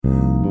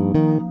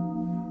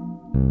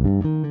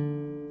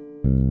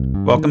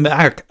Welcome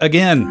back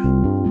again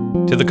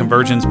to the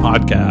Convergence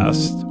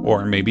podcast,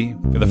 or maybe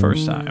for the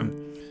first time.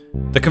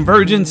 The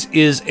Convergence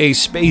is a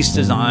space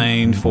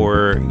designed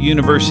for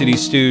university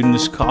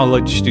students,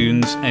 college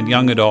students, and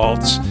young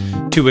adults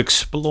to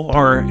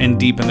explore and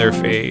deepen their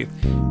faith.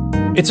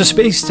 It's a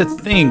space to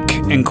think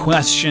and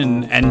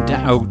question and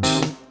doubt,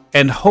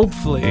 and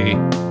hopefully,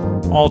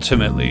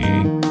 ultimately,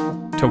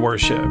 to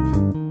worship.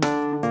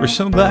 We're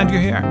so glad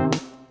you're here.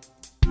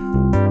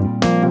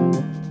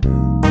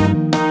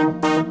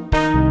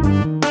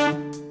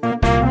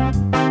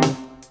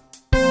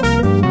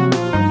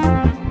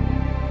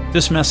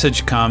 This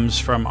message comes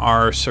from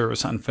our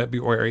service on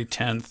February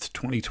 10th,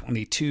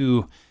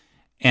 2022,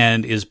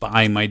 and is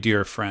by my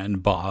dear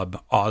friend,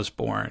 Bob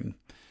Osborne.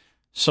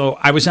 So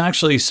I was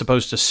actually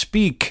supposed to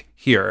speak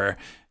here,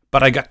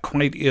 but I got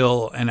quite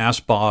ill and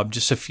asked Bob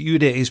just a few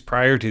days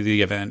prior to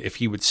the event if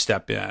he would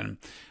step in.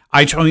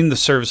 I joined the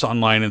service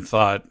online and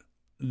thought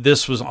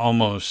this was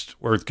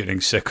almost worth getting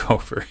sick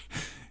over.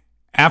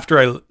 After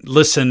I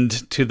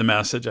listened to the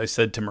message, I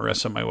said to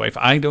Marissa, my wife,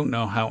 I don't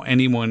know how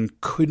anyone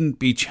couldn't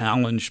be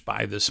challenged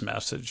by this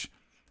message,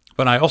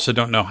 but I also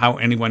don't know how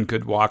anyone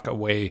could walk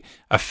away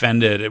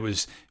offended. It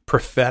was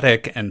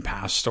prophetic and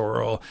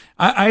pastoral.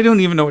 I don't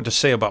even know what to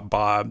say about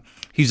Bob.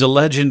 He's a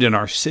legend in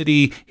our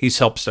city. He's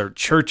helped start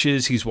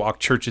churches. He's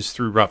walked churches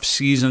through rough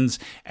seasons.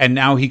 And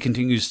now he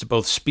continues to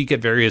both speak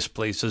at various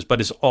places, but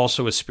is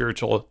also a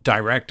spiritual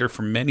director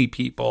for many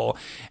people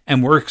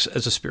and works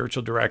as a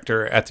spiritual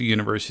director at the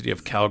University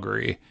of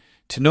Calgary.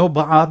 To know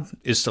Bob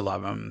is to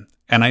love him.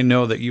 And I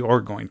know that you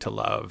are going to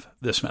love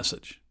this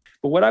message.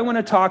 But what I want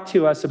to talk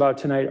to us about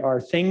tonight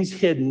are things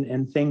hidden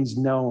and things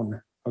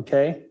known,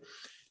 okay?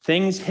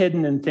 Things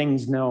hidden and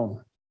things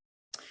known.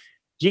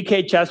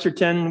 G.K.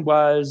 Chesterton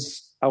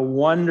was a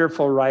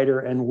wonderful writer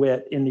and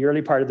wit in the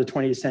early part of the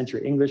 20th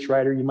century, English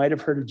writer. You might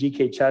have heard of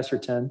G.K.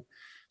 Chesterton,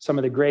 some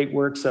of the great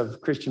works of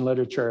Christian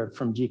literature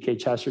from G.K.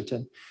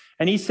 Chesterton.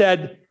 And he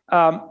said,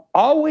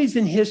 always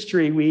in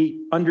history,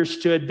 we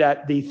understood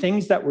that the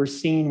things that were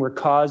seen were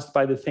caused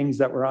by the things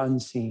that were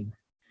unseen.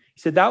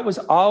 He said that was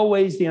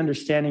always the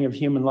understanding of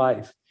human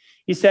life.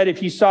 He said,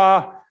 if you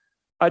saw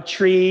a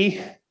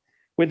tree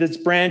with its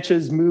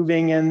branches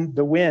moving in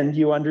the wind,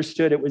 you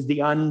understood it was the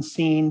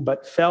unseen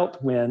but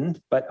felt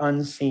wind, but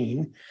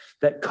unseen,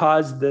 that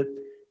caused the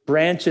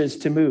branches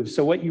to move.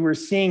 So what you were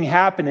seeing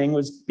happening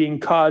was being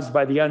caused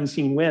by the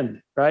unseen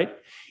wind, right?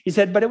 He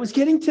said, but it was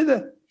getting to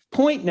the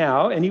point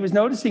now, and he was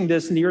noticing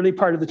this in the early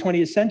part of the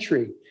 20th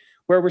century,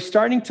 where we're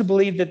starting to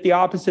believe that the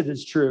opposite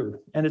is true.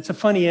 And it's a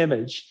funny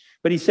image,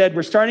 but he said,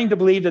 we're starting to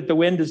believe that the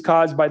wind is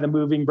caused by the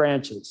moving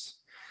branches,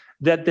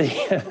 that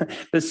the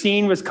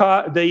unseen was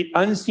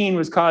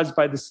caused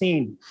by the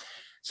seen.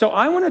 So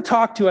I want to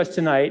talk to us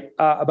tonight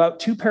about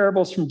two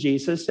parables from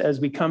Jesus as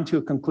we come to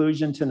a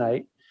conclusion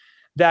tonight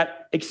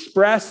that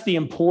express the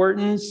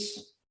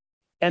importance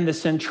and the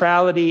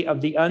centrality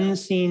of the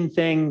unseen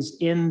things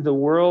in the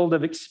world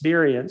of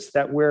experience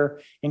that we're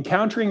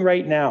encountering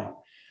right now.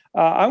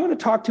 I want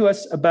to talk to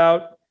us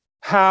about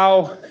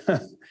how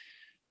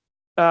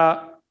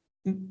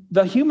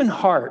the human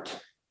heart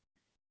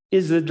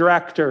is the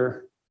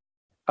director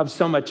of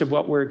so much of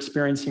what we're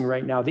experiencing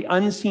right now, the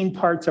unseen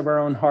parts of our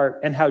own heart,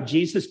 and how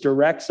Jesus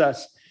directs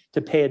us to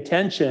pay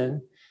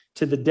attention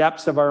to the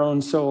depths of our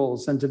own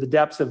souls and to the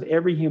depths of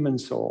every human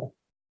soul,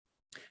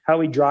 how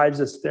he drives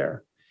us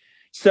there.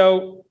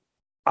 So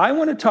I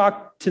want to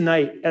talk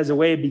tonight as a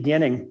way of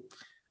beginning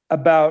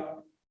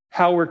about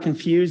how we're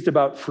confused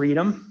about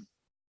freedom,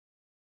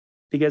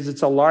 because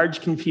it's a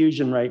large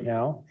confusion right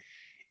now,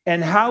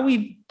 and how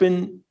we've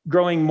been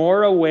growing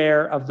more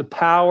aware of the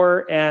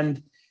power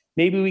and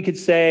maybe we could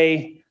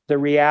say the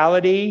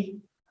reality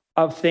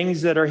of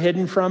things that are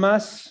hidden from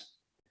us.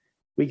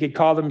 We could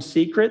call them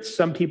secrets.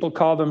 Some people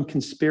call them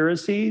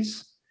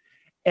conspiracies.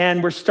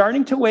 And we're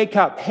starting to wake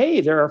up.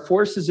 Hey, there are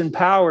forces and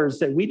powers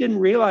that we didn't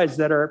realize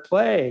that are at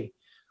play.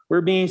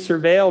 We're being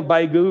surveilled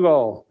by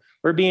Google.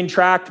 We're being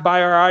tracked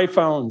by our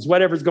iPhones,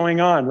 whatever's going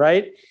on,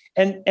 right?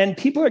 And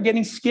people are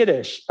getting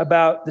skittish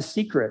about the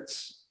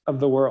secrets of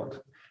the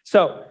world.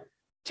 So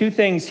two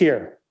things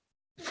here: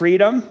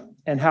 freedom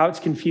and how it's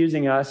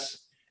confusing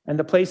us, and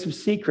the place of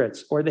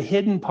secrets or the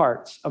hidden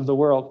parts of the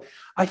world.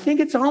 I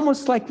think it's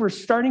almost like we're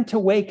starting to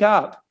wake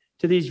up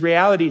to these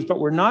realities, but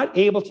we're not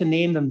able to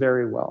name them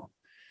very well.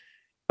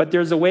 But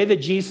there's a way that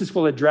Jesus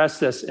will address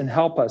this and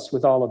help us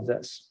with all of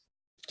this.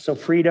 So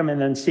freedom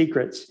and then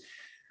secrets.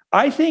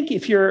 I think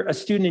if you're a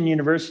student in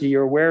university,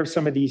 you're aware of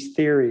some of these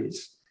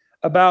theories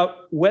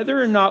about whether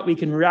or not we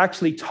can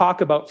actually talk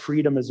about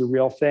freedom as a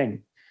real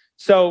thing.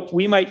 So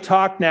we might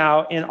talk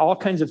now in all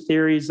kinds of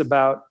theories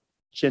about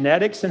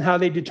genetics and how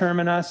they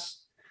determine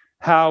us,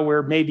 how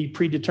we're maybe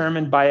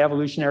predetermined by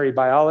evolutionary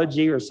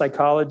biology or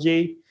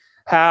psychology,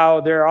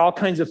 how there are all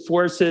kinds of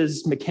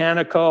forces,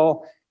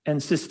 mechanical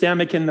and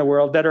systemic in the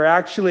world, that are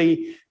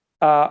actually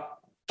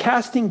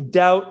casting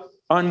doubt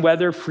on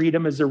whether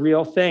freedom is a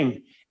real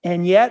thing.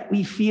 And yet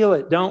we feel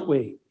it, don't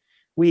we?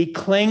 we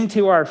cling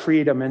to our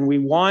freedom and we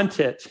want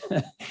it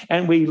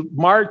and we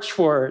march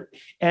for it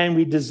and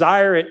we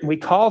desire it and we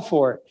call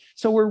for it.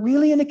 So we're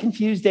really in a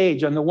confused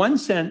age. On the one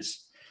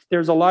sense,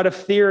 there's a lot of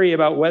theory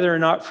about whether or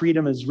not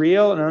freedom is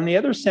real. And on the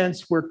other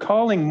sense, we're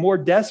calling more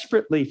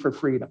desperately for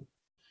freedom.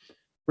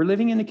 We're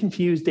living in a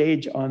confused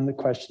age on the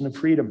question of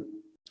freedom.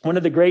 One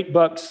of the great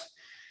books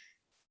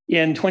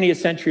in 20th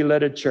century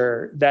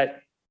literature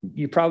that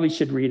you probably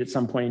should read at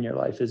some point in your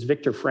life is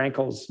Viktor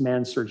Frankl's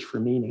Man's Search for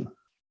Meaning.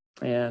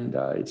 And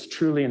it's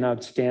truly an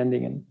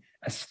outstanding and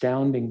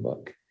astounding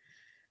book.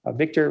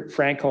 Viktor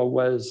Frankl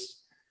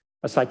was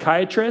a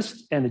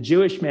psychiatrist and a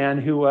Jewish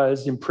man who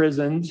was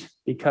imprisoned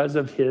because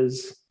of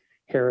his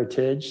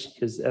heritage,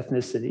 his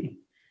ethnicity,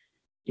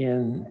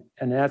 in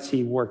a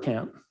Nazi war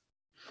camp.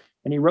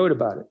 And he wrote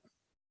about it.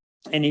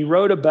 And he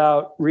wrote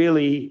about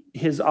really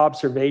his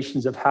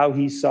observations of how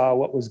he saw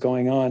what was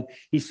going on.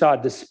 He saw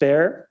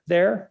despair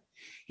there.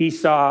 He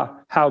saw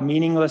how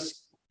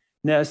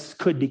meaninglessness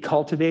could be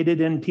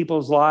cultivated in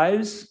people's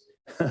lives.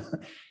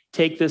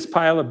 Take this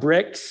pile of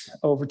bricks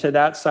over to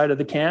that side of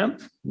the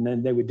camp, and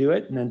then they would do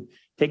it. And then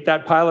take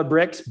that pile of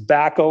bricks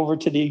back over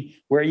to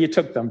where you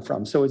took them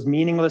from. So it was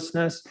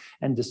meaninglessness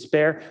and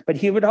despair. But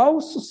he would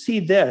also see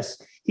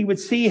this. He would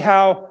see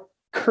how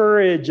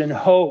courage and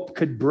hope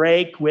could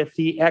break with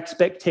the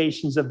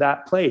expectations of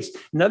that place.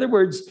 In other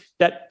words,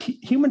 that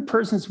human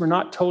persons were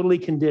not totally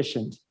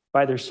conditioned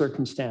by their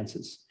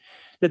circumstances,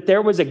 that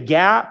there was a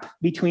gap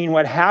between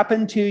what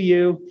happened to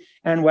you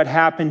and what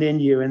happened in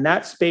you. And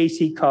that space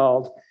he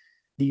called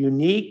the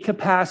unique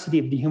capacity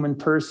of the human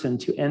person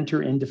to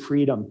enter into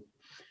freedom.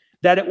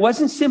 That it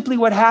wasn't simply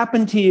what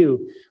happened to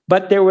you,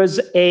 but there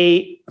was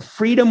a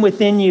freedom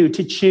within you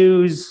to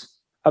choose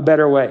a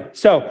better way.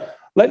 So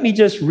let me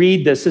just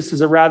read this. This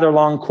is a rather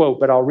long quote,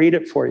 but I'll read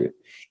it for you.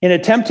 In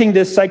attempting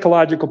this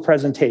psychological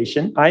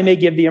presentation, I may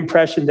give the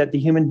impression that the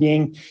human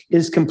being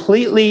is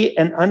completely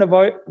and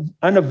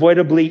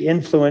unavoidably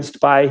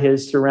influenced by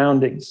his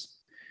surroundings.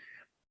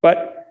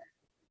 But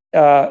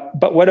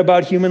what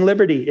about human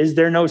liberty? Is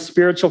there no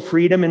spiritual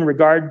freedom in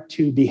regard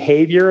to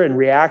behavior and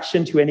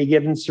reaction to any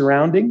given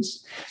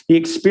surroundings? The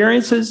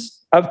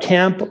experiences of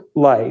camp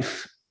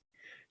life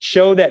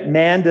show that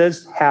man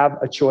does have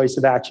a choice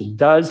of action.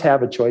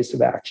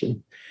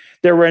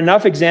 There were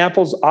enough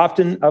examples,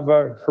 often of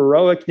a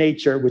heroic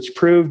nature, which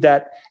proved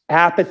that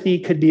apathy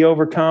could be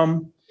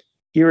overcome,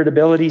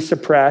 irritability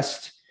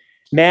suppressed.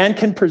 Man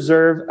can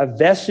preserve a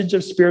vestige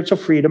of spiritual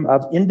freedom,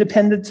 of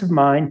independence of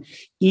mind,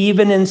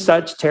 even in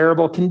such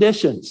terrible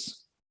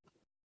conditions.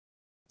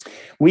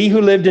 We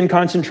who lived in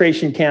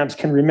concentration camps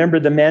can remember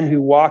the men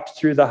who walked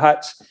through the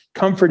huts,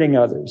 comforting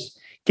others,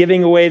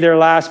 giving away their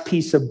last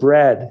piece of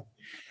bread.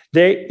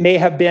 They may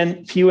have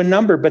been few in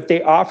number, but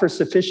they offer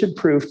sufficient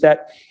proof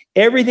that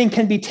everything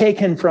can be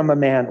taken from a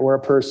man or a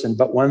person,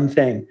 but one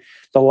thing,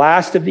 the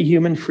last of the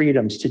human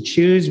freedoms, to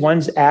choose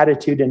one's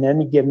attitude in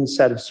any given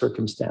set of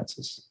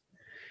circumstances.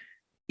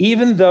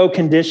 Even though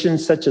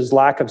conditions such as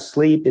lack of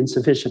sleep,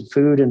 insufficient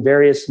food, and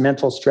various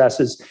mental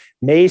stresses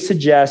may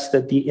suggest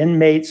that the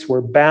inmates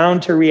were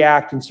bound to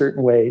react in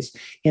certain ways,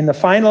 in the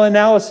final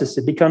analysis,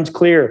 it becomes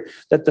clear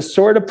that the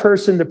sort of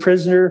person the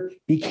prisoner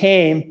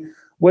became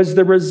was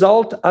the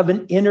result of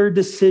an inner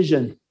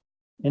decision.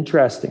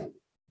 Interesting.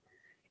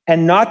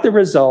 And not the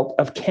result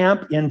of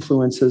camp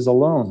influences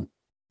alone.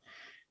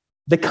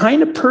 The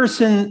kind of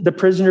person the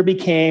prisoner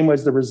became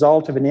was the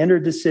result of an inner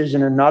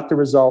decision and not the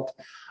result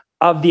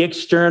of the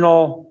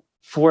external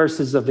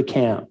forces of the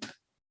camp.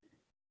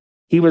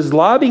 He was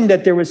lobbying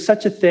that there was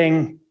such a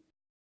thing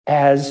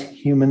as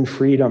human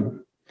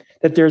freedom,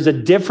 that there's a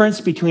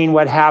difference between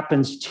what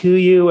happens to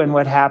you and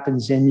what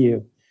happens in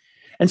you.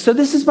 And so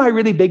this is my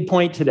really big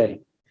point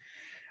today.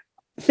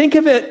 Think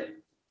of it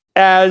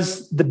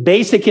as the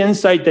basic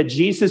insight that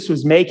Jesus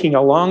was making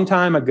a long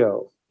time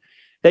ago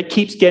that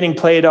keeps getting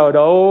played out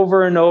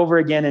over and over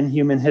again in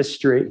human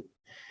history,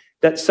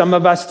 that some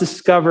of us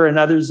discover and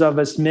others of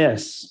us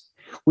miss.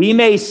 We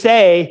may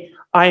say,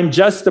 I'm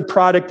just the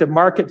product of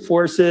market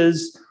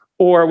forces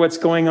or what's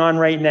going on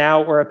right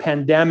now or a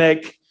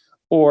pandemic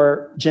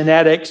or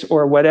genetics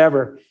or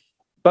whatever.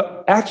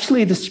 But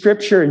actually the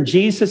scripture and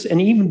Jesus,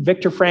 and even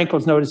Viktor Frankl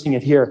is noticing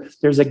it here,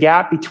 there's a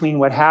gap between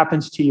what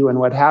happens to you and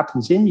what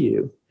happens in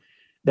you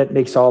that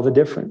makes all the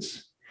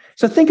difference.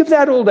 So think of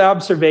that old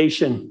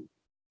observation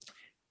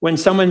when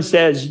someone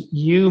says,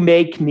 you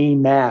make me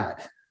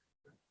mad.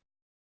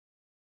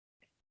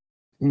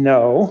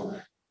 No,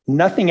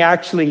 nothing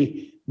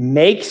actually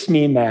makes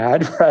me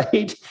mad,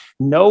 right?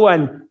 No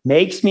one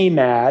makes me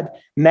mad.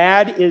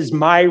 Mad is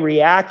my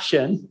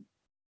reaction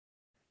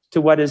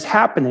to what is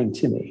happening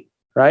to me.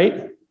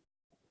 Right?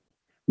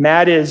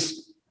 Mad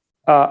is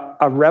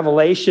a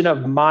revelation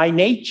of my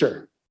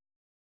nature.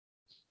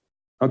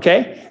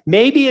 Okay?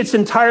 Maybe it's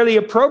entirely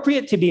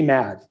appropriate to be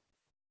mad.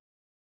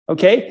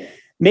 Okay?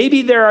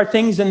 Maybe there are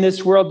things in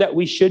this world that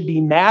we should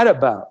be mad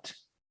about.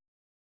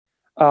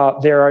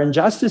 There are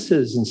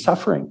injustices and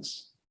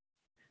sufferings.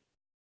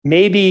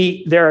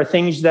 Maybe there are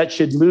things that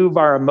should move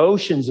our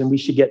emotions and we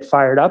should get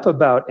fired up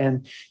about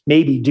and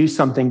maybe do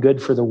something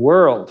good for the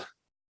world.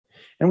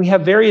 And we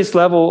have various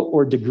level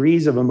or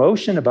degrees of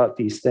emotion about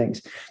these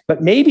things.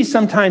 But maybe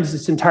sometimes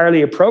it's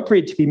entirely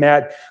appropriate to be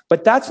mad,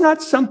 but that's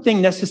not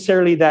something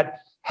necessarily that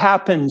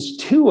happens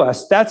to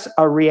us. That's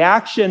a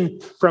reaction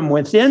from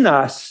within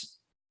us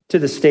to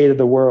the state of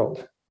the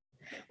world.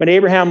 When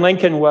Abraham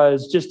Lincoln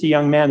was just a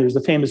young man, there's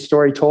a famous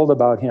story told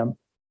about him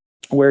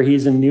where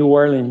he's in New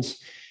Orleans.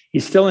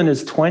 He's still in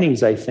his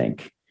 20s, I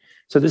think.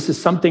 So this is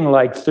something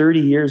like 30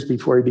 years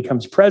before he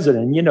becomes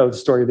president. You know the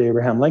story of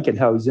Abraham Lincoln,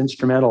 how he's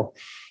instrumental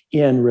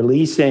in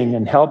releasing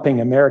and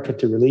helping America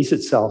to release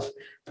itself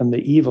from the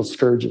evil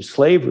scourge of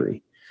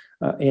slavery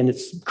in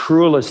its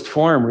cruelest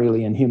form,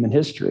 really, in human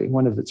history,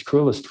 one of its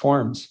cruelest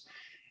forms.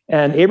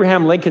 And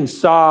Abraham Lincoln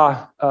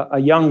saw a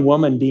young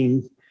woman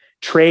being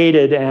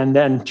traded and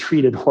then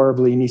treated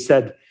horribly. And he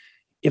said,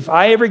 if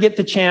I ever get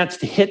the chance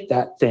to hit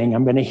that thing,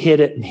 I'm going to hit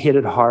it and hit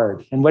it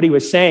hard. And what he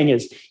was saying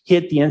is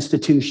hit the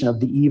institution of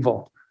the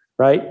evil,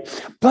 right?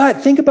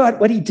 But think about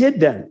what he did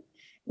then.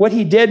 What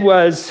he did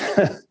was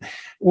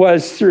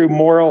was through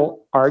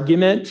moral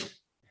argument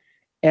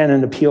and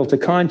an appeal to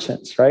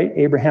conscience, right?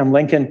 Abraham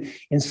Lincoln,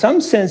 in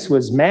some sense,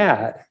 was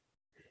mad.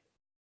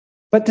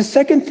 But the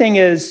second thing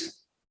is,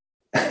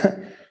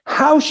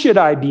 how should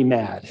I be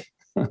mad?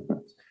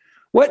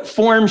 What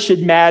form should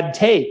mad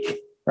take,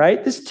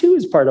 right? This too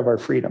is part of our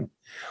freedom.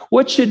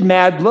 What should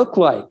mad look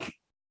like?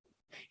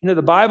 You know,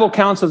 the Bible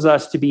counsels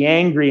us to be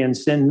angry and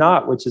sin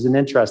not, which is an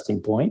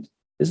interesting point,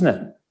 isn't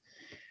it?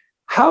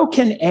 How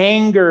can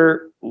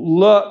anger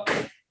look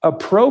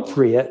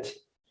appropriate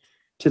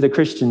to the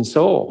Christian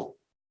soul?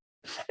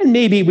 And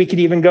maybe we could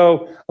even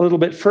go a little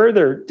bit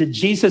further. Did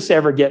Jesus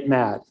ever get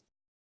mad?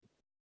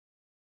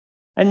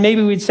 And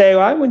maybe we'd say,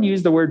 well, I wouldn't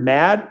use the word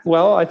mad.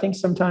 Well, I think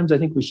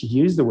we should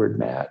use the word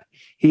mad.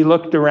 He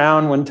looked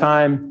around one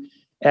time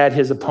at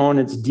his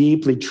opponents,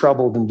 deeply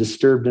troubled and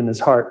disturbed in his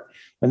heart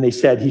when they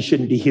said he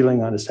shouldn't be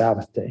healing on a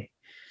Sabbath day.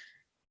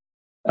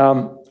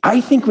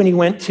 I think when he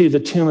went to the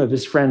tomb of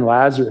his friend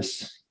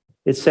Lazarus,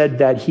 it said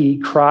that he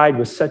cried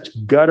with such a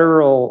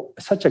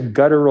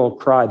guttural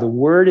cry. The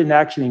word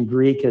actually in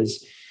Greek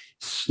is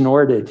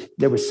snorted.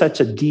 There was such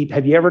a deep,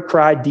 have you ever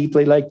cried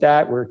deeply like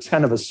that, where it's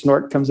kind of a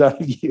snort comes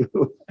out of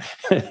you?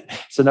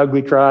 It's an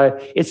ugly cry.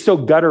 It's so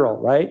guttural,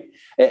 right?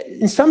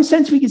 In some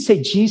sense, we could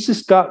say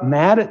Jesus got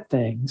mad at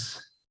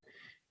things,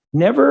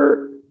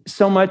 never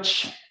so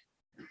much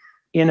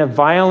in a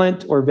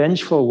violent or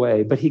vengeful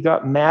way, but he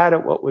got mad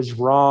at what was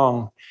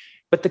wrong.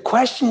 But the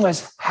question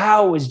was,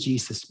 how was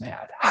Jesus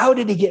mad? How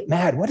did he get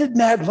mad? What did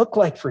mad look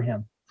like for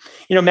him?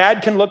 You know,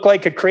 mad can look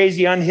like a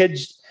crazy,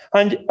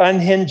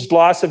 unhinged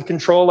loss of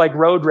control, like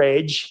road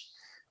rage,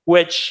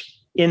 which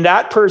in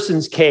that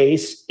person's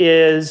case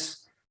is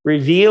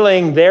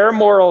revealing their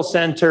moral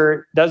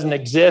center doesn't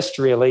exist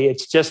really.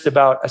 It's just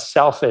about a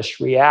selfish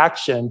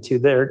reaction to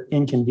their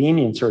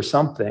inconvenience or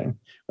something,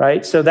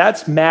 right? So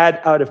that's mad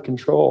out of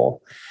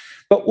control.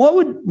 But what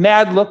would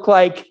mad look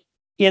like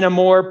in a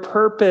more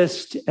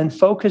purposed and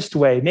focused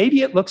way?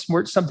 Maybe it looks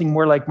something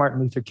more like Martin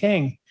Luther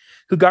King,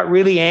 who got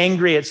really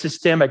angry at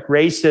systemic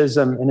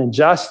racism and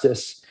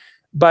injustice,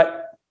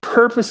 but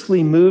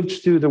purposely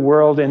moved through the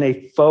world in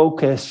a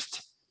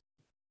focused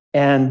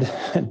and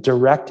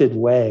directed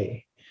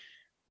way.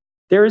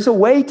 There is a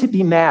way to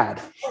be mad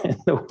in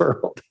the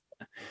world.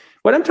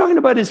 What I'm talking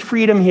about is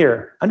freedom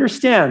here.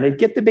 Understand,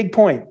 get the big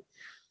point.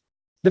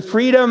 The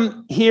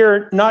freedom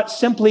here, not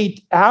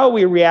simply how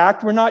we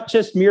react. We're not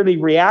just merely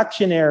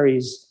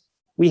reactionaries.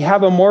 We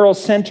have a moral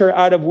center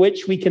out of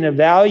which we can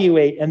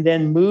evaluate and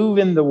then move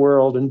in the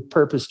world in a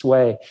purposed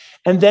way.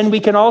 And then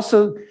we can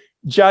also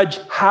judge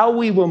how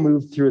we will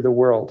move through the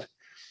world.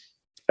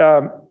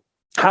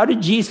 How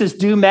did Jesus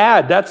do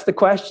mad? That's the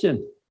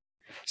question.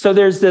 So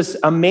there's this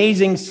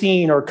amazing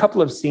scene, or a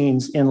couple of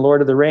scenes in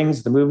Lord of the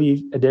Rings, the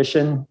movie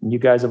edition. You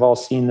guys have all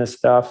seen this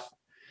stuff.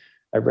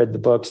 I've read the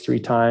books 3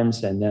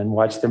 times and then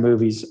watched the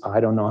movies I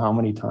don't know how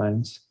many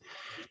times.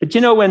 But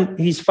you know, when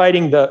he's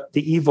fighting the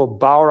evil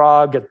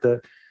Balrog at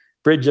the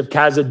bridge of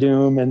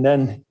Khazad-dûm, and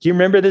then, do you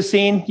remember the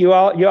scene? You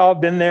all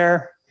been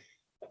there?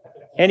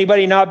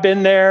 Anybody not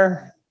been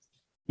there?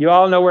 You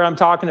all know where I'm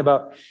talking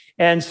about.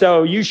 And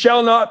so, you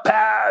shall not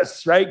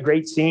pass, right?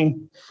 Great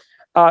scene.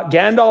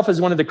 Gandalf is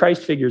one of the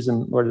Christ figures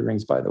in Lord of the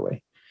Rings, by the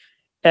way.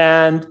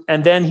 And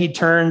then he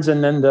turns,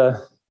 and then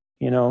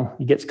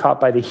he gets caught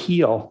by the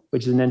heel,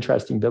 which is an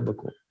interesting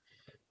biblical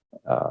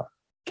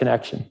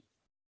connection.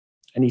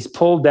 And he's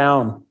pulled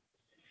down.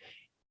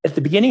 At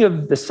the beginning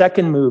of the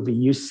second movie,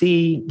 you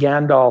see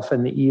Gandalf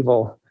and the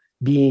evil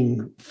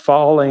being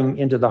falling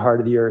into the heart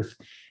of the earth.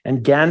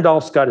 And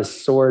Gandalf's got his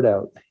sword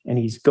out, and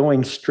he's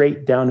going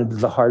straight down into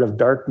the heart of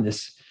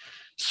darkness,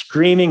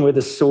 screaming with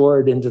a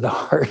sword into the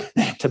heart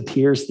to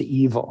pierce the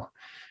evil.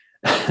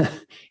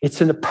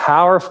 It's a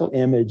powerful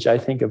image, I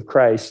think, of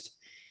Christ.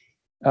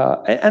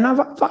 And I've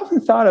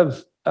often thought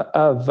of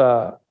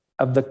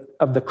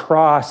the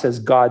cross as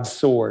God's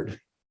sword.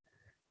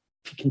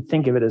 If you can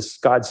think of it as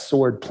God's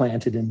sword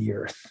planted in the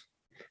earth.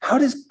 How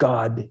does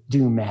God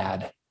do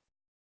mad?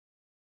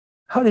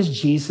 How does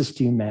Jesus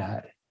do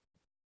mad?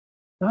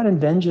 Not in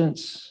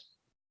vengeance,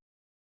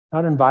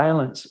 not in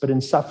violence, but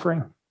in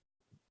suffering.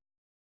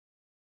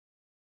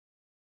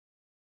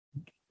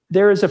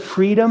 There is a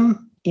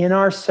freedom in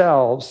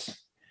ourselves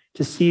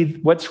to see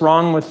what's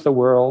wrong with the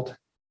world,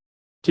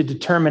 to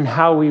determine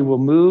how we will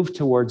move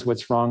towards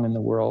what's wrong in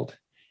the world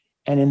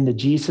and in the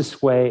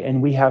Jesus way.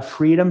 And we have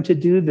freedom to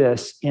do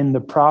this in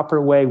the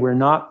proper way. We're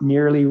not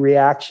merely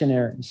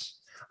reactionaries.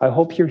 I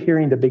hope you're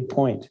hearing the big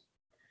point,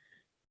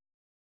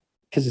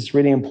 because it's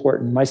really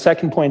important. My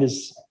second point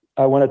is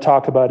I want to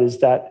talk about is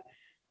that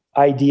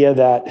idea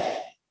that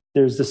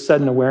there's this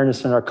sudden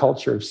awareness in our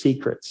culture of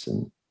secrets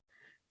and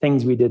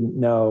things we didn't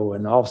know,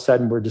 and all of a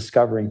sudden we're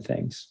discovering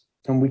things.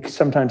 And we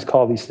sometimes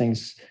call these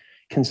things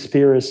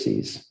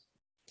conspiracies.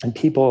 And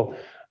people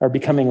are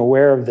becoming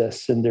aware of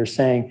this, and they're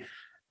saying,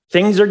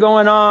 things are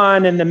going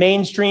on and the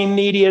mainstream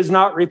media is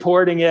not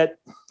reporting it.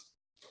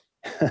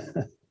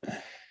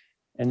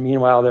 And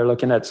meanwhile, they're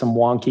looking at some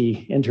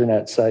wonky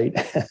internet site.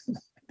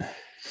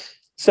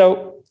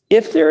 So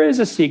if there is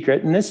a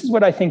secret, and this is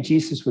what I think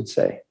Jesus would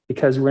say,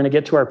 because we're going to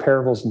get to our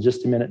parables in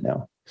just a minute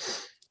now.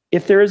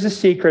 If there is a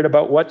secret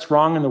about what's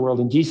wrong in the world,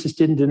 and Jesus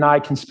didn't deny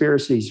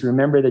conspiracies,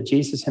 remember that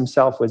Jesus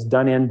himself was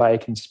done in by a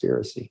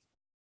conspiracy.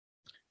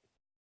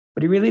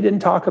 But he really didn't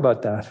talk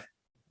about that.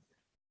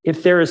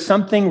 If there is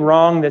something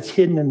wrong that's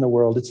hidden in the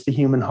world, it's the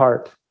human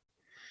heart.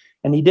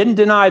 And he didn't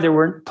deny there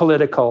weren't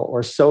political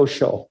or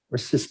social or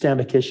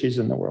systemic issues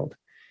in the world.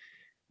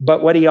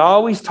 But what he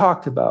always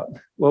talked about,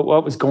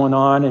 what was going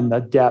on in the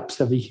depths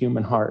of the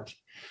human heart.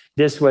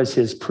 This was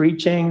his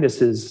preaching.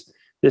 This is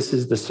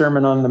the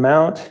Sermon on the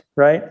Mount,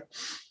 right?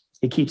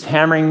 He keeps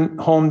hammering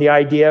home the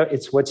idea,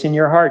 it's what's in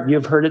your heart.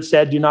 You've heard it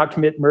said, do not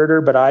commit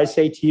murder, but I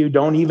say to you,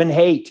 don't even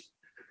hate,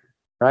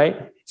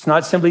 right? It's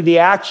not simply the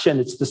action,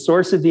 it's the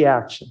source of the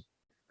action,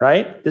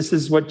 right? This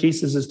is what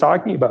Jesus is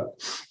talking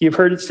about. You've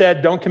heard it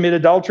said, don't commit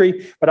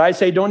adultery, but I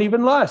say, don't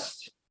even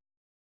lust.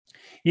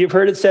 You've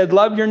heard it said,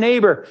 love your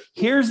neighbor.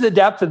 Here's the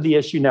depth of the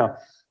issue now.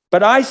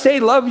 But I say,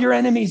 love your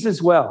enemies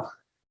as well.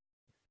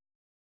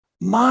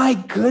 My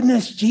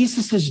goodness,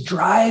 Jesus is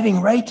driving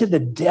right to the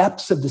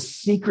depths of the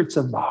secrets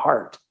of the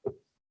heart.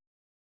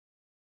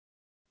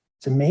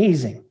 It's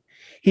amazing.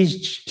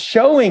 He's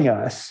showing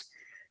us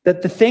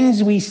that the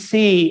things we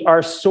see are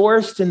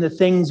sourced in the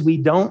things we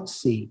don't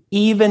see,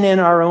 even in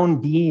our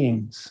own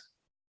beings.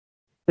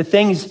 The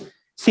things,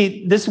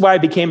 see, this is why I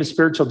became a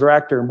spiritual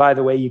director. And by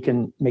the way, you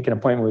can make an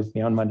appointment with me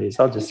on Mondays.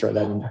 I'll just throw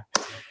that in there.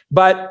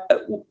 But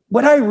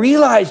what I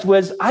realized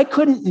was I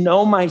couldn't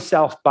know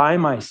myself by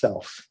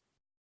myself.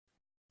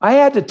 I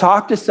had to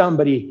talk to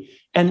somebody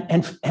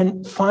and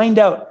find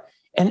out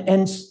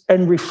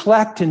and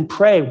reflect and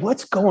pray,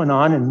 what's going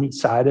on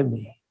inside of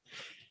me?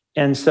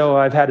 And so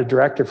I've had a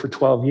director for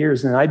 12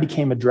 years, and I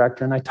became a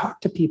director, and I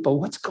talked to people,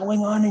 what's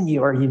going on in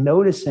you? Are you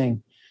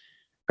noticing?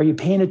 Are you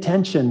paying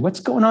attention? What's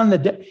going on?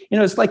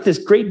 It's like this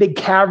great big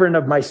cavern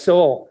of my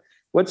soul.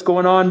 What's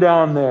going on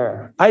down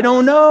there? I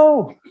don't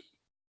know.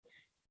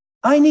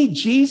 I need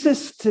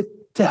Jesus to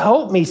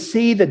help me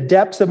see the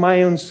depths of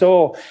my own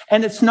soul.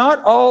 And it's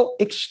not all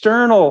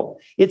external.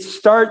 It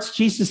starts,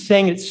 Jesus is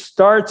saying, it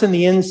starts in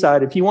the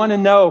inside. If you want to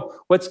know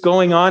what's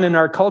going on in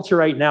our culture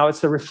right now, it's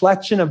the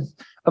reflection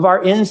of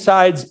our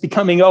insides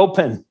becoming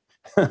open.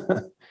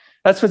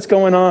 That's what's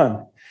going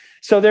on.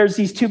 So there's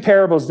these two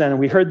parables then, and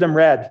we heard them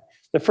read.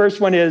 The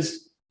first one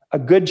is a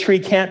good tree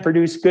can't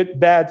produce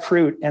bad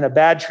fruit, and a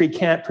bad tree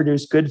can't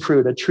produce good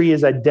fruit. A tree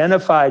is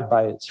identified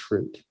by its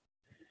fruit.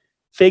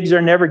 Figs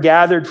are never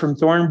gathered from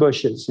thorn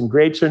bushes, and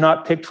grapes are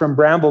not picked from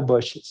bramble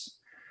bushes.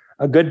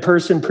 A good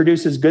person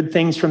produces good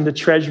things from the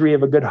treasury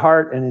of a good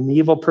heart, and an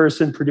evil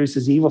person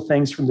produces evil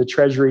things from the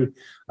treasury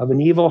of an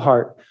evil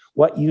heart.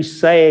 What you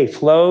say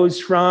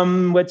flows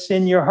from what's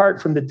in your heart,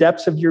 from the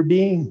depths of your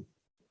being.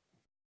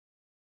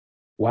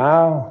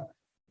 Wow.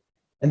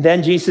 And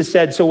then Jesus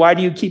said, so why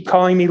do you keep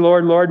calling me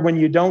Lord, Lord, when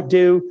you don't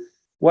do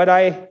what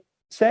I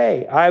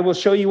say? I will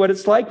show you what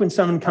it's like when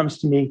someone comes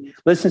to me,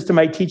 listens to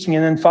my teaching,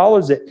 and then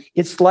follows it.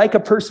 It's like a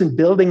person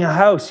building a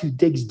house who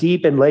digs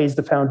deep and lays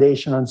the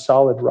foundation on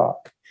solid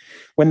rock.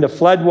 When the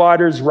flood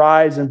waters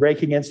rise and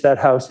break against that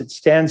house, it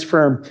stands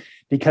firm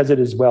because it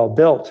is well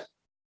built.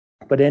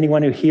 But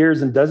anyone who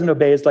hears and doesn't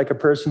obey is like a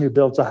person who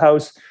builds a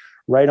house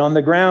right on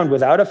the ground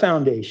without a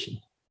foundation.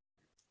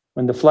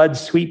 When the floods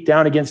sweep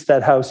down against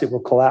that house, it will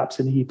collapse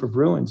in a heap of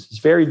ruins. It's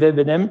very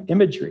vivid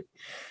imagery.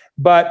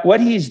 But what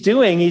he's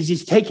doing is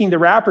he's taking the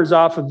wrappers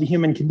off of the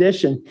human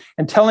condition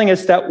and telling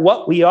us that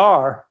what we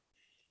are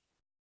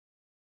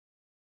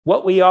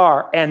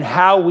and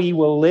how we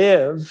will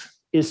live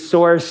is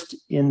sourced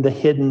in the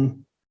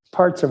hidden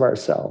parts of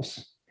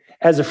ourselves.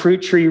 As a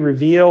fruit tree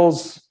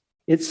reveals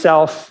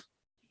itself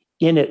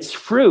in its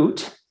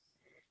fruit,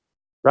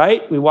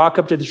 right? We walk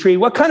up to the tree.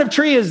 What kind of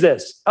tree is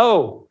this?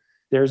 Oh,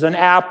 there's an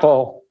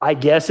apple. I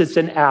guess it's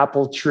an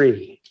apple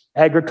tree.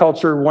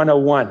 Agriculture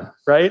 101,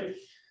 right?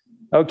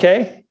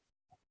 Okay.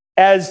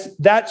 As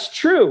that's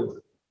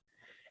true.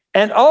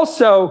 And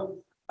also,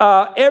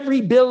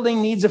 Every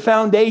building needs a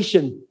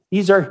foundation.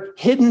 These are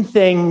hidden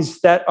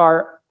things that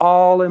are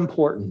all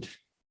important.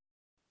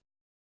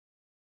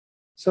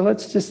 So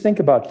let's just think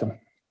about them.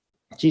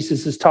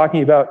 Jesus is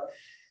talking about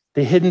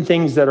the hidden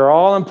things that are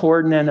all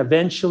important and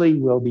eventually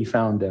will be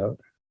found out.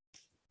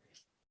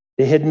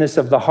 The hiddenness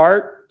of the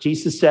heart,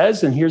 Jesus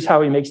says, and here's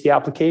how he makes the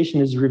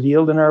application, is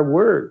revealed in our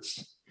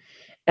words.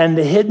 And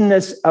the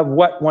hiddenness of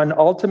what one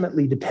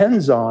ultimately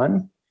depends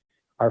on,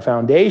 our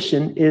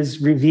foundation,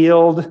 is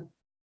revealed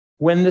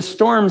when the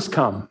storms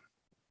come.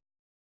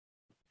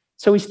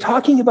 So he's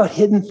talking about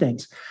hidden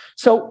things.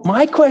 So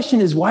my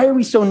question is, why are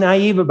we so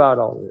naive about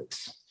all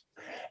this?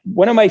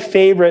 One of my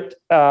favorite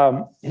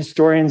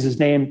historians is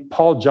named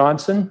Paul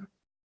Johnson.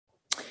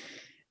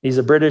 He's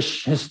a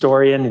British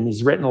historian and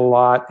he's written a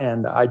lot,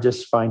 and I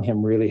just find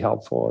him really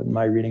helpful in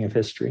my reading of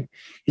history.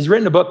 He's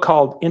written a book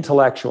called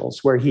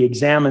Intellectuals, where he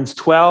examines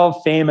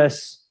 12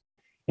 famous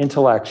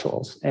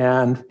intellectuals.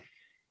 And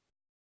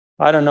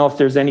I don't know if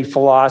there's any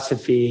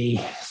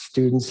philosophy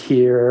students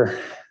here.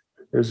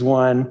 There's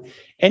one.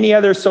 Any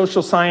other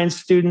social science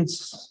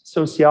students,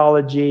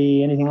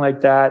 sociology, anything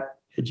like that?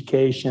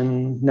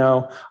 Education?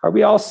 No. Are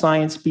we all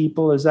science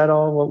people? Is that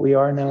all what we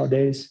are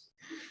nowadays?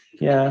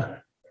 Yeah.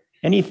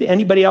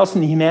 Anybody else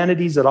in the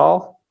humanities at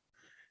all?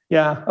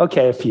 Yeah,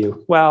 okay, a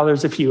few. Well,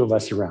 there's a few of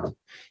us around.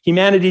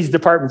 Humanities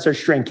departments are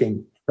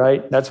shrinking,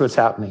 right? That's what's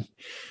happening.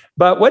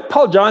 But what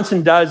Paul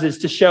Johnson does is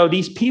to show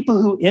these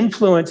people who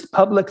influenced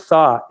public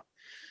thought.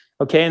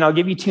 Okay, and I'll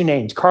give you two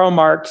names, Karl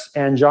Marx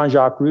and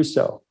Jean-Jacques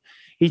Rousseau.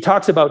 He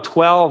talks about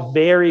 12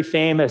 very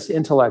famous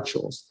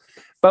intellectuals.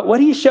 But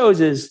what he shows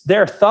is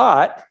their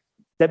thought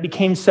that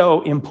became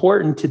so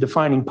important to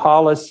defining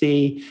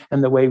policy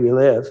and the way we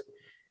live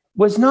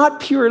was not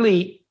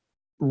purely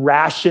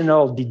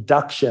rational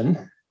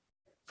deduction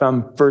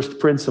from first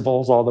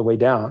principles all the way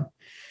down,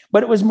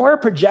 but it was more a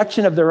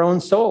projection of their own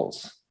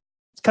souls.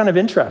 It's kind of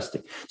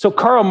interesting. So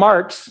Karl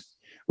Marx,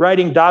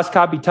 writing Das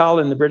Kapital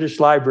in the British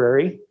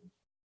Library,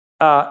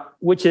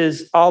 which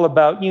is all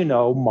about,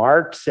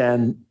 Marx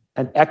and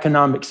an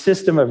economic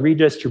system of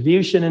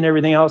redistribution and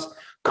everything else.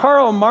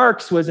 Karl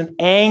Marx was an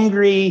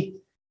angry,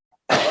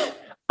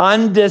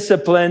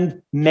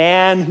 undisciplined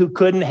man who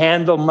couldn't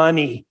handle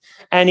money,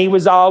 and he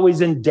was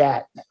always in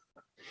debt.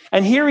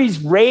 And here he's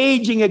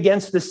raging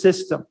against the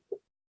system.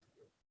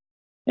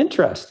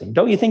 Interesting.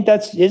 Don't you think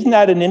isn't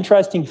that an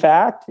interesting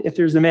fact? If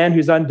there's a man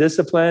who's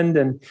undisciplined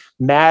and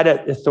mad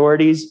at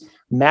authorities,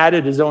 mad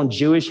at his own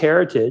Jewish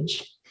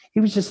heritage, he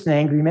was just an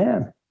angry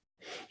man.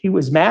 He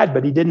was mad,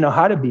 but he didn't know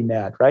how to be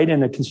mad, right?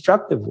 In a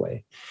constructive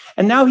way.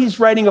 And now he's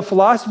writing a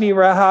philosophy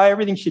about how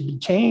everything should be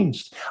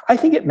changed. I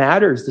think it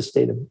matters, the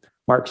state of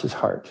Marx's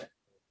heart.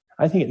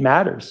 I think it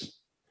matters.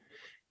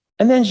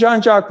 And then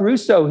Jean-Jacques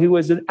Rousseau, who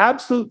was an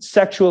absolute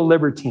sexual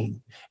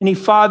libertine, and he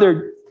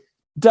fathered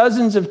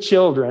dozens of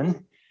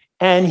children,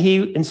 and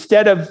he,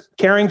 instead of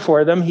caring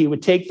for them, he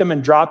would take them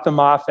and drop them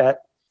off at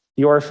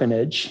the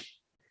orphanage,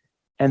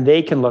 and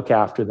they can look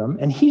after them.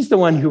 And he's the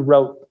one who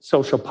wrote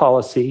social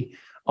policy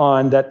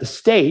on that the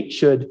state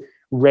should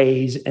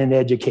raise and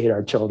educate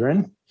our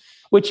children,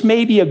 which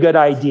may be a good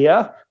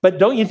idea, but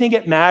don't you think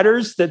it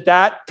matters that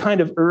that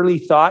kind of early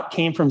thought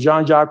came from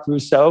Jean-Jacques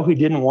Rousseau, who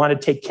didn't want to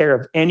take care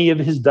of any of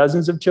his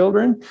dozens of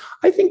children?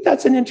 I think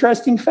that's an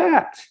interesting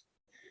fact.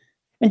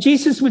 And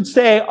Jesus would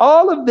say,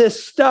 all of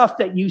this stuff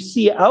that you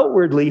see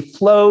outwardly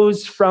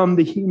flows from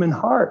the human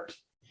heart.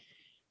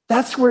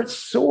 That's where it's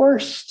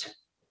sourced.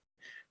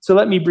 So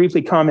let me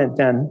briefly comment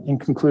then in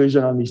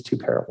conclusion on these two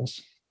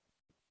parables.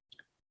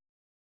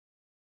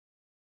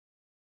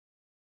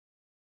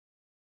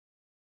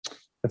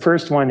 The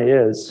first one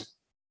is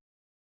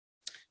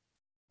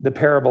the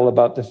parable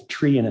about the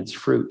tree and its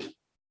fruit.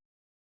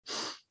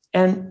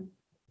 And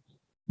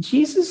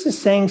Jesus is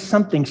saying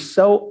something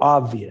so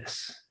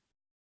obvious,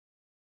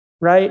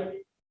 right?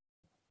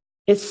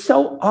 It's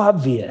so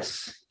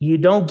obvious. You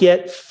don't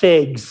get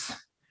figs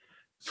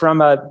from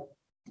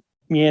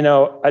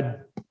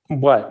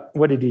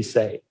what did he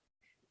say?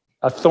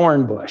 A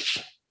thorn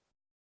bush,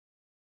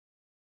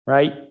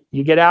 right?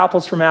 You get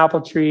apples from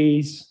apple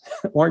trees,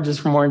 oranges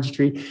from orange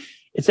tree.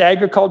 It's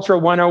agricultural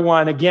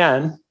 101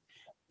 again,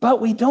 but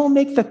we don't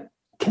make the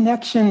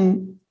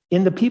connection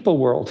in the people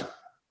world.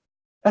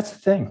 That's the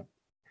thing.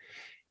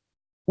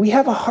 We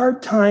have a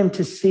hard time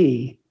to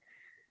see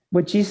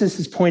what Jesus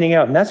is pointing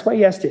out, and that's why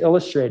he has to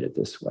illustrate it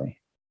this way.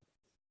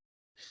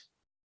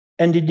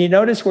 And did you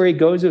notice where he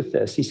goes with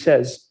this? He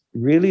says,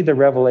 really, the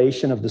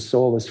revelation of the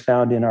soul is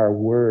found in our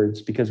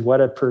words, because what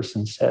a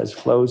person says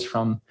flows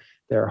from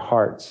their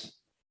hearts.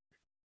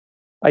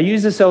 I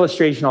use this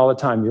illustration all the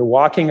time. You're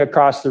walking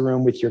across the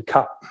room with your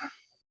cup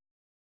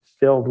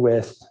filled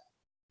with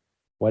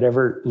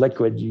whatever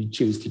liquid you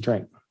choose to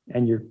drink.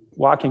 And you're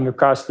walking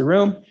across the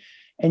room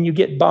and you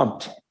get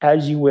bumped,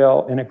 as you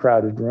will in a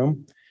crowded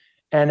room.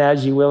 And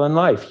as you will in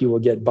life, you will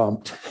get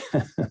bumped.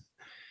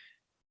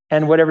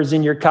 And whatever's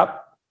in your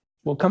cup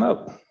will come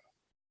out.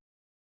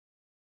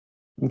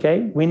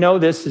 Okay? We know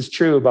this is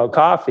true about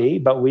coffee,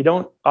 but we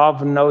don't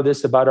often know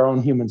this about our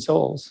own human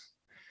souls.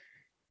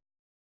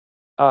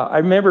 I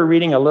remember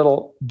reading a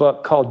little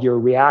book called Your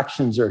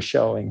Reactions Are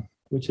Showing,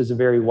 which is a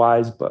very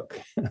wise book,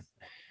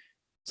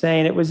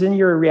 saying it was in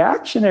your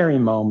reactionary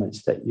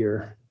moments that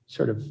your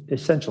sort of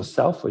essential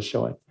self was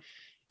showing.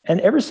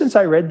 And ever since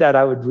I read that,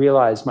 I would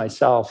realize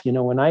myself,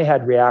 when I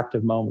had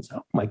reactive moments,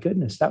 oh my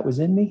goodness, that was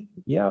in me?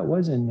 Yeah, it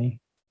was in me.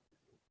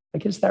 I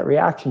guess that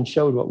reaction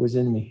showed what was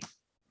in me,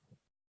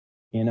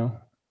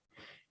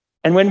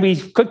 And when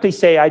we quickly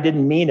say, I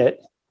didn't mean it,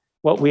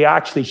 what we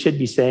actually should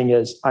be saying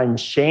is, I'm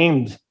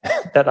ashamed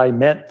that I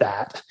meant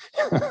that.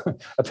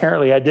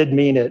 Apparently, I did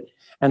mean it,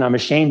 and I'm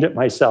ashamed at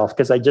myself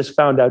because I just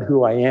found out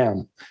who I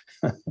am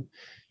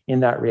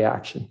in that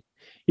reaction.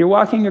 You're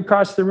walking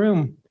across the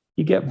room,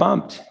 you get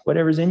bumped,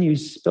 whatever's in you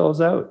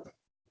spills out,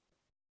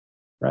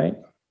 right?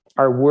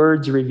 Our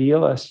words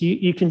reveal us.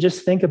 You can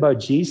just think about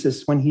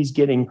Jesus when he's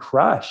getting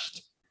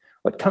crushed.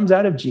 What comes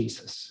out of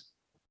Jesus?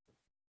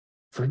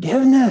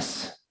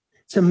 Forgiveness.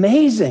 It's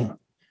amazing,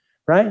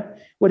 right?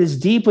 What is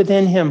deep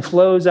within him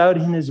flows out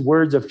in his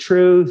words of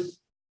truth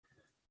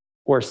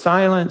or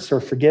silence or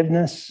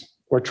forgiveness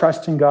or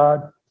trust in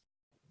God.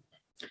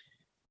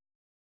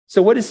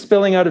 So what is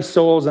spilling out of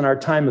souls in our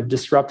time of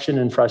disruption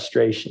and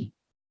frustration?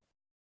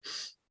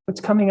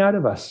 What's coming out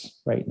of us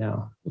right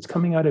now? What's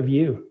coming out of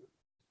you?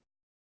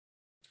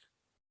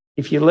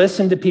 If you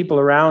listen to people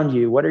around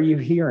you, what are you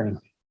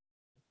hearing?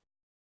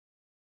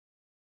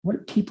 What are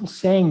people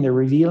saying? They're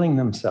revealing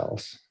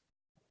themselves.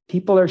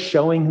 People are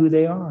showing who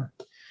they are.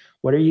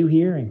 What are you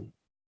hearing?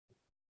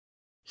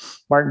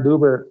 Martin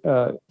Buber,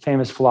 a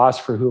famous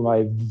philosopher whom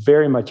I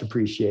very much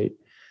appreciate,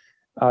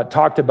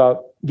 talked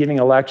about giving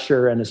a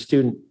lecture, and a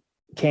student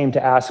came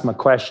to ask him a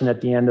question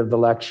at the end of the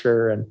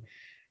lecture, and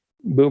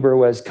Buber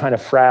was kind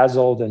of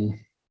frazzled and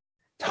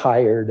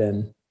tired,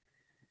 and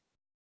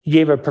he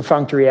gave a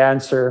perfunctory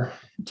answer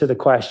to the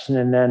question,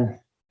 and then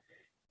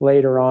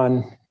later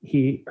on,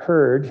 he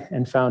heard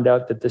and found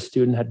out that the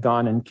student had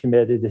gone and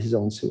committed his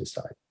own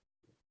suicide.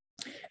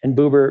 And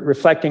Buber,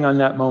 reflecting on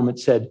that moment,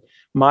 said,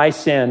 my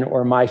sin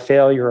or my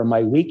failure or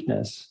my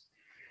weakness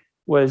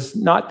was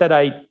not that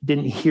I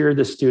didn't hear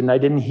the student. I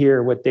didn't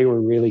hear what they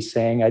were really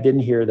saying. I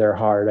didn't hear their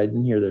heart. I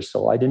didn't hear their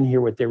soul. I didn't hear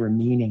what they were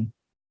meaning.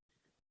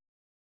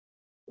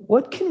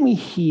 What can we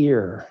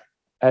hear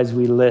as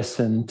we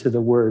listen to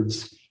the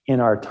words in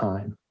our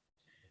time?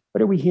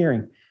 What are we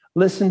hearing?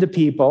 Listen to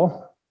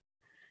people.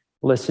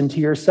 Listen to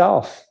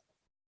yourself.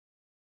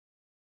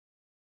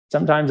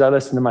 Sometimes I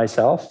listen to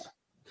myself.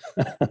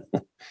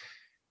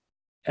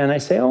 And I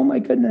say, oh my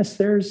goodness,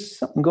 there's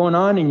something going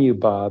on in you,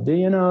 Bob.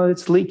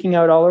 It's leaking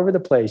out all over the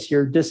place.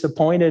 You're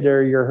disappointed,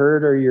 or you're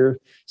hurt, or you're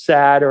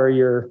sad, or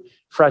you're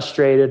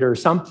frustrated, or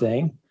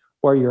something,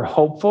 or you're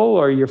hopeful,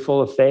 or you're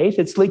full of faith.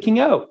 It's leaking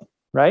out,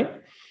 right?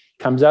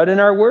 Comes out in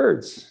our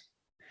words.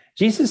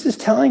 Jesus is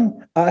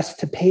telling us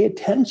to pay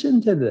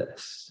attention to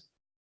this.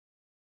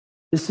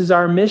 This is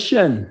our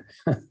mission,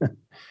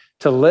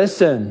 to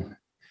listen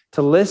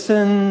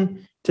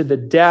to the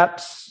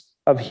depths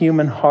of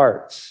human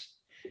hearts,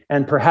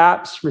 and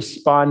perhaps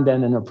respond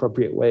then in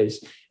appropriate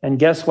ways. And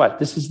guess what?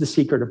 This is the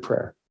secret of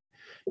prayer.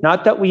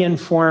 Not that we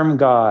inform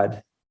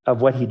God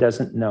of what he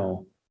doesn't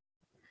know,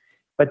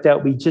 but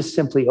that we just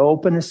simply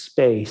open a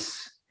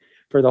space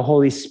for the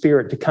Holy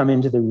Spirit to come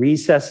into the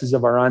recesses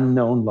of our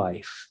unknown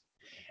life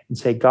and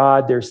say,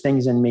 God, there's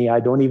things in me I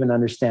don't even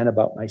understand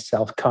about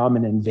myself. Come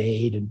and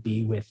invade and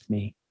be with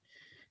me.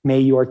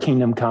 May your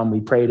kingdom come. We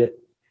prayed it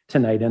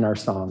tonight in our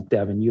song.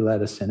 Devin, you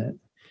led us in it.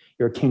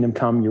 Your kingdom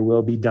come, your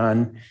will be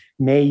done.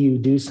 May you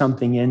do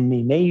something in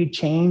me. May you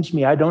change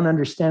me. I don't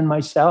understand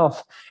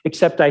myself,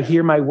 except I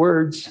hear my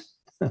words.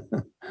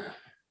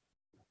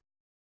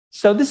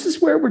 So this is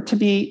where we're to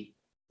be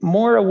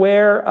more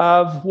aware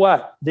of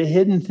what? The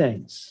hidden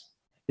things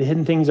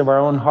of our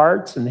own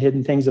hearts and the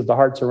hidden things of the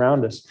hearts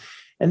around us.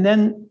 And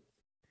then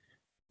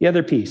the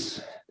other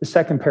piece, the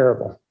second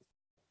parable,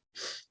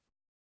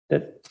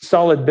 that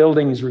solid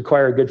buildings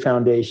require good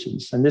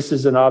foundations. And this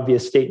is an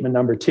obvious statement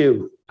number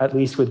 2. At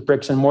least with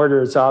bricks and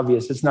mortar, it's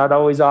obvious. It's not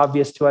always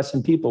obvious to us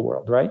in people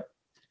world, right?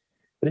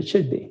 But it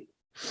should be.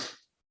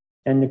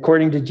 And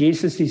according to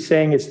Jesus, he's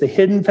saying it's the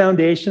hidden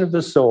foundation of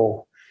the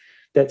soul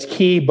that's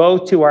key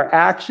both to our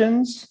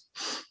actions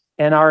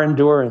and our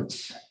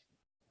endurance. Isn't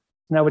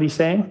that what he's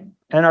saying?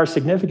 And our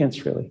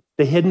significance, really.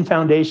 The hidden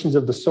foundations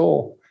of the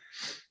soul.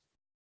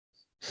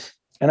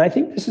 And I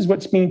think this is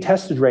what's being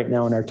tested right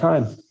now in our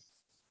time.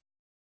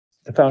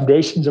 The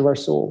foundations of our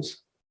souls.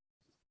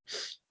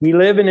 We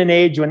live in an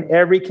age when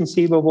every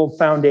conceivable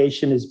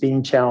foundation is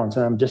being challenged,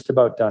 and I'm just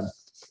about done.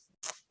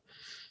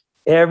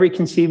 Every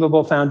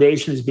conceivable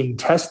foundation is being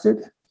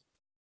tested,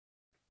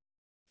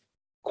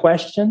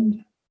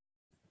 questioned.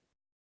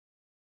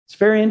 It's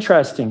very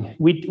interesting.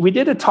 We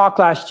did a talk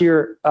last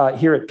year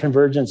here at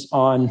Convergence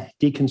on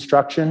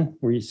deconstruction.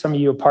 Were some of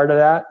you a part of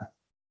that?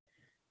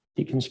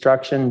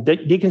 Deconstruction.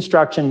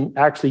 Deconstruction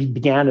actually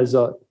began as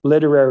a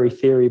literary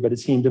theory, but it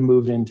seemed to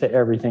move into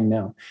everything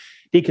now.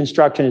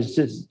 Deconstruction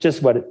is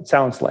just what it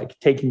sounds like,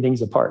 taking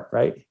things apart,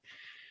 right?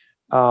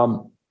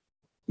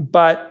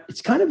 But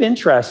it's kind of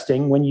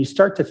interesting when you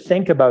start to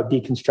think about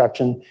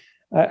deconstruction.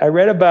 I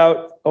read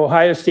about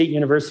Ohio State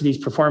University's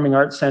Performing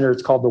Arts Center.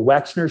 It's called the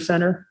Wexner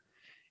Center.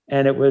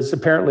 And it was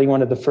apparently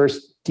one of the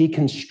first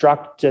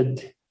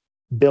deconstructed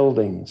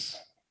buildings.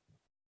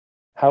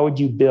 How would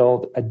you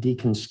build a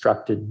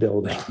deconstructed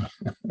building?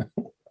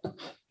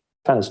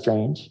 Kind of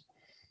strange.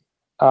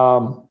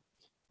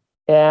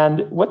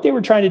 And what they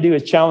were trying to do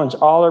is challenge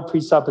all our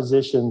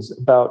presuppositions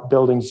about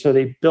buildings. So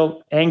they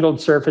built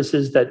angled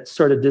surfaces that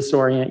sort of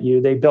disorient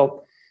you. They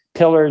built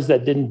pillars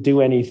that didn't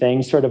do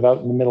anything, sort of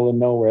out in the middle of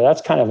nowhere.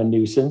 That's kind of a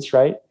nuisance,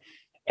 right?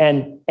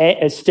 And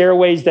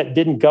stairways that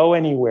didn't go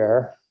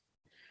anywhere.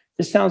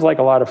 This sounds like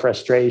a lot of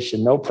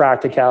frustration, no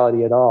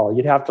practicality at all.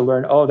 You'd have to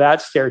learn, oh,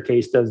 that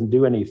staircase doesn't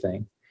do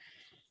anything.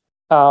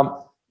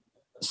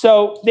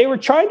 So they were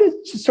trying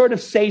to sort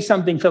of say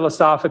something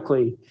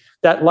philosophically,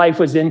 that life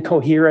was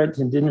incoherent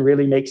and didn't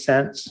really make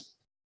sense.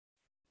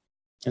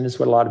 And this is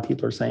what a lot of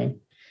people are saying.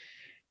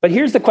 But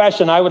here's the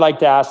question I would like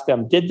to ask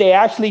them. Did they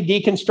actually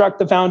deconstruct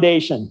the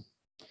foundation?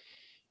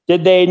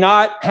 Did they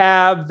not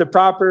have the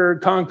proper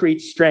concrete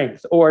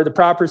strength or the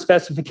proper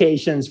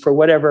specifications for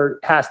whatever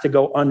has to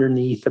go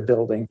underneath the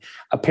building?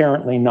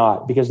 Apparently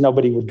not, because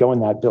nobody would go in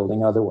that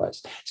building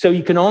otherwise. So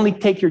you can only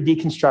take your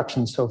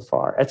deconstruction so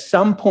far. At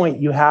some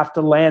point, you have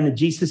to land. And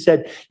Jesus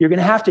said, you're going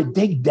to have to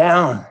dig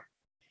down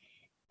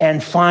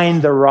and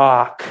find the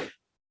rock,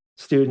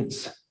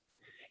 students.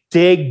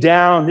 Dig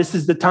down. This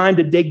is the time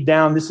to dig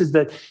down. This is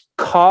the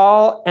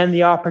call and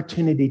the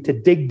opportunity to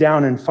dig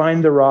down and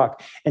find the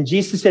rock. And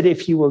Jesus said,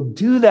 if you will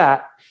do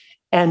that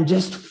and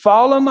just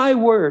follow my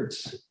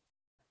words,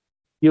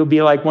 you'll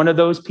be like one of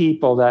those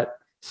people that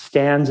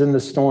stands in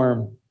the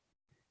storm.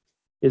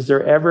 Is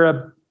there ever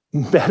a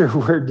better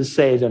word to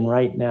say than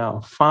right now?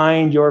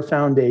 Find your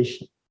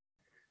foundation.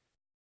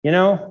 You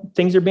know,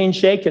 things are being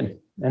shaken.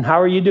 And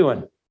how are you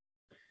doing?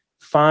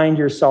 Find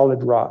your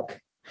solid rock.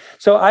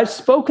 So I've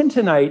spoken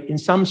tonight in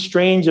some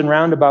strange and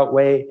roundabout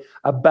way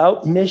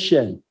about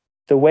mission,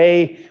 the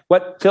way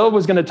what Phil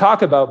was going to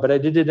talk about, but I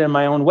did it in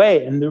my own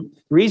way. And the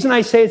reason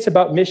I say it's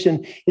about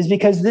mission is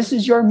because this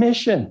is your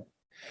mission.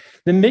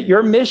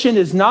 Your mission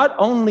is not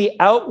only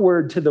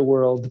outward to the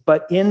world,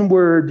 but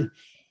inward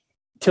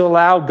to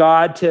allow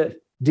God to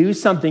do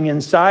something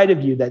inside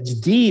of you that's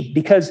deep,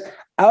 because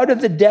out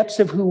of the depths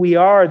of who we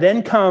are,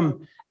 then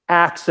come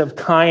acts of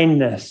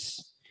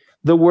kindness,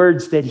 the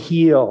words that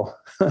heal,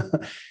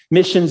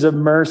 missions of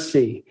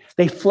mercy.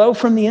 They flow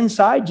from the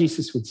inside,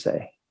 Jesus would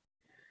say.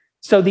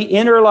 So the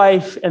inner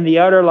life and the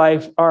outer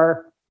life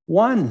are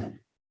one.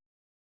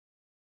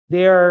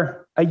 They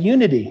are a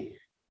unity.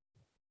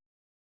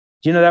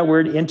 Do you know that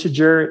word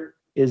integer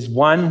is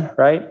one,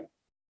 right?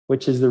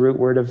 Which is the root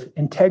word of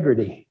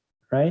integrity,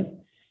 right?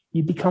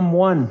 You become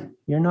one.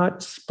 You're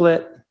not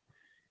split.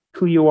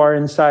 Who you are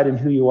inside and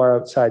who you are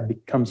outside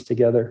comes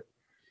together.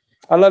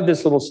 I love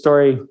this little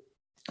story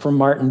from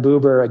Martin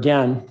Buber,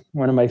 again,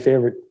 one of my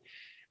favorite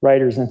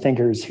writers and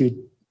thinkers, who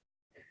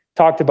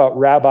talked about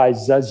Rabbi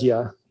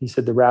Zuzia. He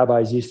said the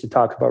rabbis used to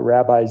talk about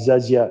Rabbi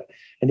Zuzia,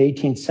 an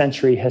 18th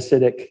century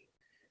Hasidic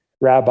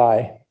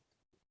rabbi.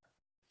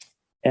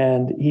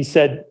 And he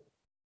said,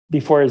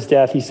 before his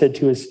death, he said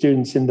to his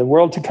students, in the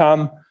world to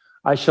come,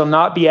 I shall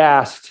not be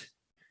asked,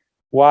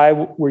 why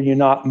were you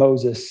not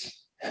Moses?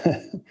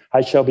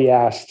 I shall be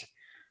asked,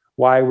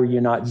 why were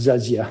you not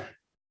Zuzia?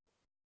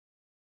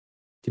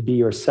 To be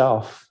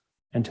yourself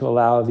and to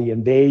allow the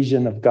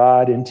invasion of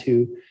God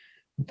into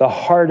the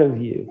heart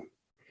of you.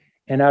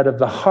 And out of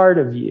the heart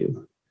of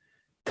you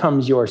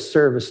comes your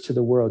service to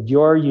the world,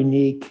 your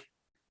unique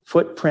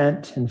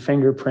footprint and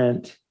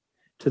fingerprint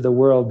to the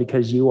world,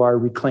 because you are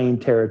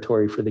reclaimed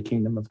territory for the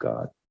kingdom of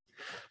God.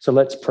 So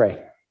let's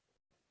pray.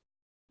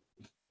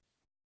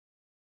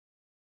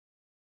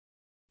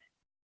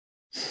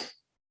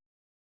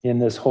 In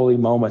this holy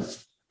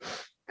moment,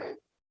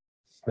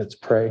 let's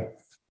pray.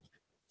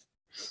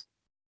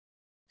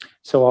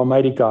 So,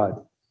 Almighty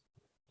God,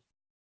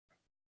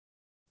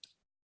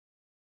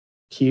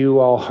 to you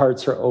all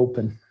hearts are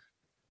open,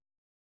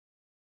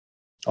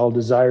 all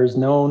desires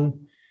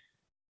known,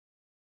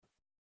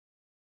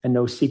 and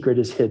no secret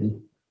is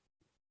hidden.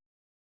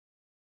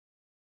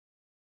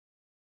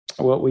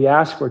 What we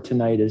ask for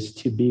tonight is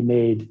to be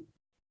made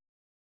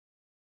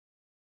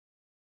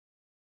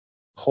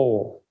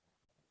whole,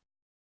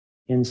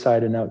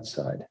 inside and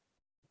outside.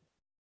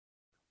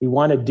 We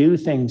want to do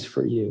things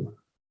for you.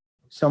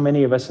 So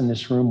many of us in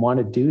this room want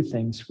to do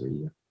things for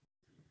you.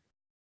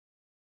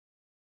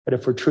 But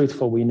if we're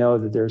truthful, we know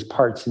that there's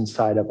parts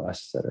inside of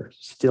us that are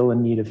still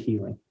in need of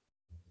healing.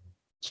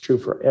 It's true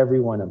for every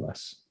one of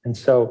us. And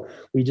so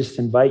we just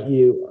invite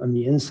you on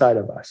the inside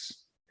of us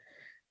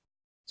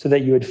so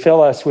that you would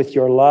fill us with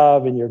your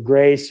love and your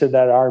grace, so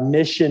that our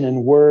mission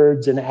and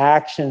words and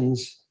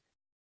actions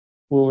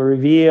will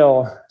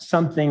reveal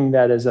something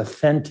that is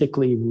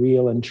authentically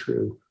real and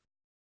true.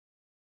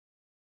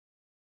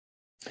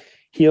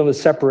 Heal the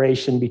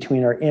separation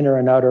between our inner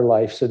and outer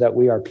life so that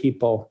we are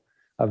people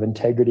of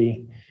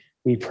integrity.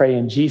 We pray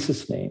in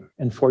Jesus' name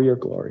and for your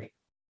glory.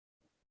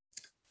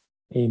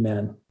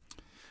 Amen.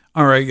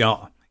 All right,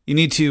 y'all. you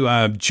need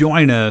to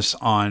join us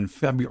on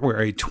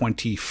February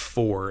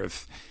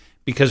 24th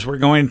because we're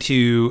going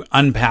to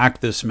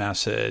unpack this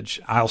message.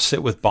 I'll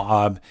sit with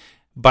Bob.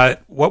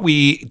 But what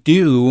we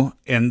do,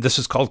 and this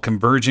is called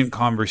Convergent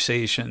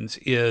Conversations,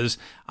 is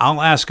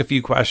I'll ask a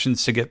few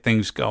questions to get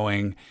things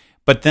going.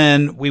 But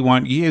then we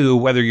want you,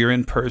 whether you're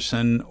in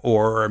person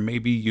or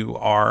maybe you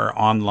are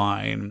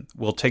online,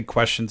 we'll take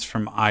questions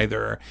from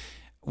either.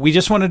 We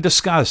just want to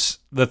discuss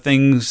the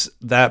things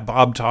that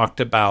Bob talked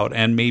about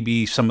and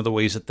maybe some of the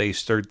ways that they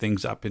stirred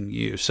things up in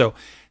you. So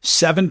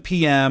 7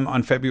 p.m.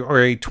 on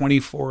February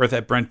 24th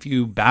at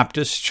Brentview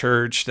Baptist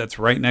Church. That's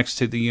right next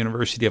to the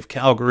University of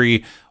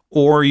Calgary.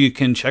 Or you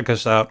can check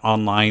us out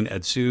online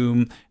at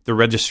Zoom. The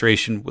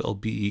registration will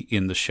be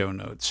in the show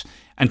notes.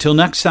 Until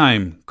next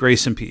time,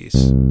 grace and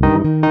peace.